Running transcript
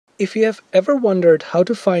If you have ever wondered how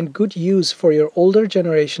to find good use for your older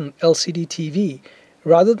generation LCD TV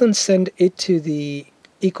rather than send it to the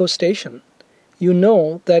EcoStation, you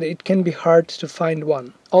know that it can be hard to find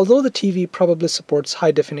one. Although the TV probably supports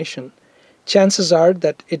high definition, chances are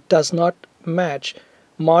that it does not match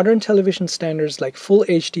modern television standards like Full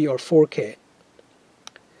HD or 4K.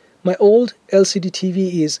 My old LCD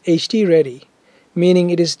TV is HD ready,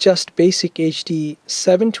 meaning it is just basic HD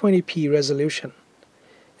 720p resolution.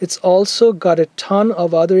 It's also got a ton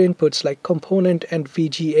of other inputs like component and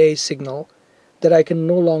VGA signal that I can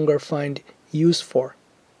no longer find use for.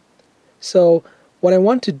 So what I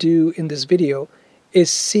want to do in this video is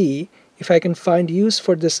see if I can find use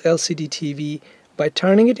for this LCD TV by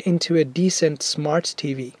turning it into a decent smart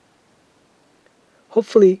TV.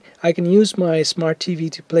 Hopefully I can use my smart TV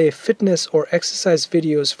to play fitness or exercise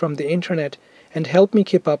videos from the internet and help me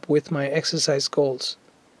keep up with my exercise goals.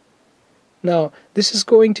 Now, this is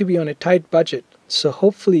going to be on a tight budget, so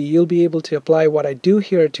hopefully you'll be able to apply what I do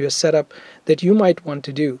here to a setup that you might want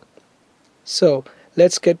to do. So,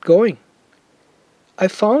 let's get going. I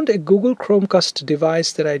found a Google Chromecast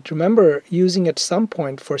device that I remember using at some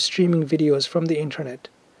point for streaming videos from the internet.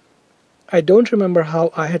 I don't remember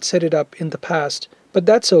how I had set it up in the past, but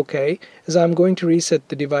that's okay, as I'm going to reset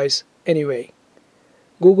the device anyway.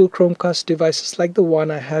 Google Chromecast devices like the one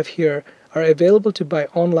I have here are available to buy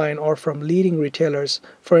online or from leading retailers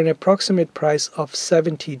for an approximate price of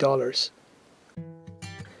 $70.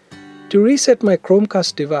 To reset my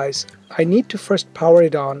Chromecast device, I need to first power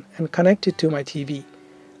it on and connect it to my TV.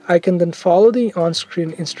 I can then follow the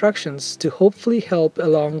on-screen instructions to hopefully help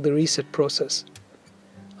along the reset process.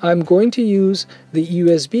 I'm going to use the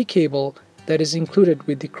USB cable that is included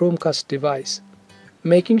with the Chromecast device,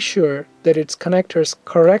 making sure that its connectors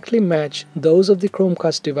correctly match those of the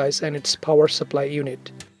Chromecast device and its power supply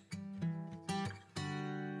unit.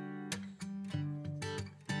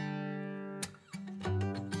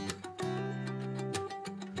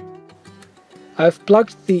 I've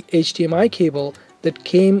plugged the HDMI cable that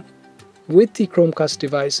came with the Chromecast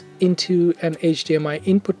device into an HDMI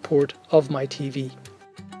input port of my TV.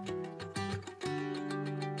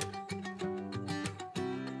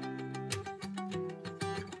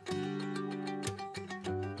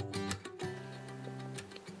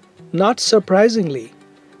 Not surprisingly,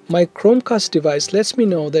 my Chromecast device lets me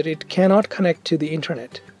know that it cannot connect to the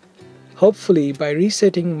internet. Hopefully, by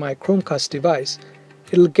resetting my Chromecast device,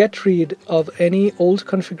 it'll get rid of any old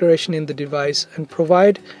configuration in the device and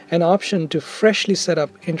provide an option to freshly set up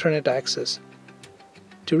internet access.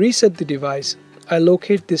 To reset the device, I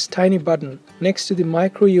locate this tiny button next to the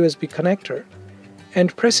micro USB connector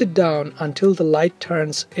and press it down until the light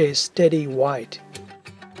turns a steady white.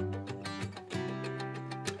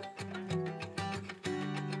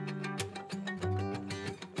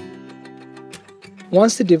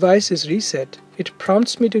 Once the device is reset, it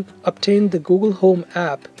prompts me to obtain the Google Home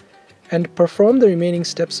app and perform the remaining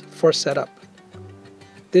steps for setup.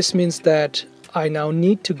 This means that I now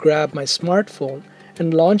need to grab my smartphone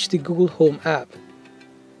and launch the Google Home app.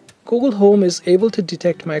 Google Home is able to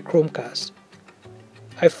detect my Chromecast.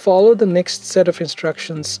 I follow the next set of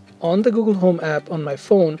instructions on the Google Home app on my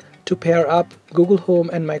phone to pair up Google Home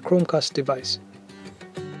and my Chromecast device.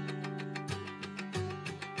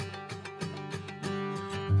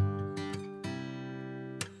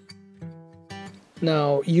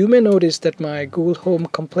 Now, you may notice that my Google Home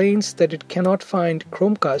complains that it cannot find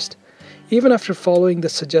Chromecast even after following the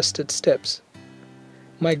suggested steps.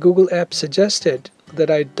 My Google app suggested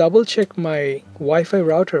that I double-check my Wi-Fi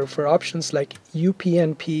router for options like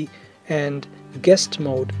UPnP and guest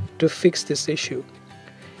mode to fix this issue.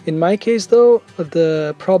 In my case though,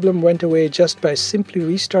 the problem went away just by simply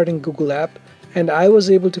restarting Google app, and I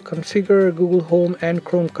was able to configure Google Home and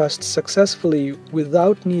Chromecast successfully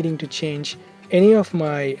without needing to change any of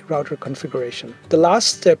my router configuration. The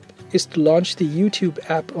last step is to launch the YouTube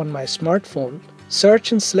app on my smartphone,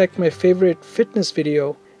 search and select my favorite fitness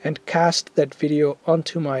video, and cast that video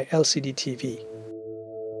onto my LCD TV.